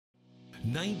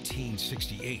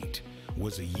1968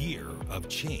 was a year of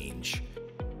change.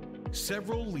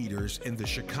 Several leaders in the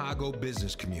Chicago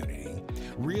business community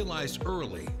realized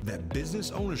early that business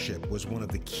ownership was one of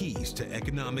the keys to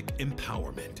economic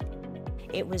empowerment.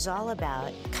 It was all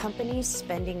about companies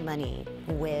spending money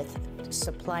with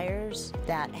suppliers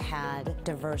that had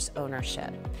diverse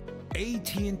ownership.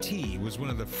 AT&T was one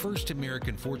of the first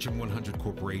American Fortune 100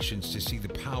 corporations to see the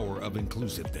power of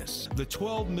inclusiveness. The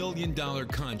 $12 million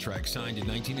contract signed in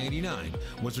 1989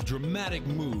 was a dramatic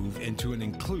move into an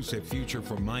inclusive future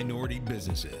for minority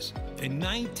businesses. In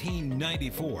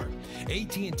 1994,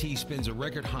 AT&T spends a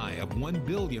record high of $1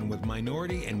 billion with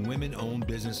minority and women-owned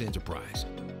business enterprise.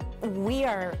 We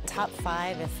are top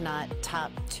 5, if not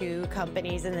top 2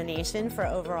 companies in the nation for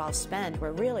overall spend.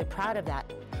 We're really proud of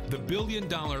that. The $1 Billion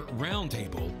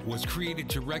Roundtable was created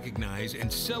to recognize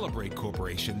and celebrate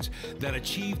corporations that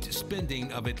achieved spending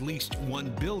of at least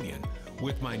 $1 billion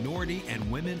with minority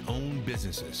and women-owned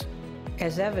businesses.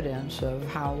 As evidence of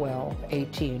how well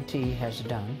AT&T has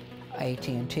done,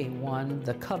 AT&T won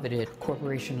the coveted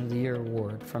Corporation of the Year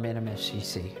award from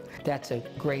NMSCC. That's a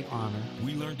great honor.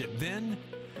 We learned it then,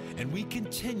 and we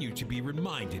continue to be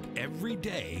reminded every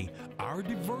day our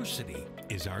diversity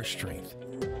is our strength.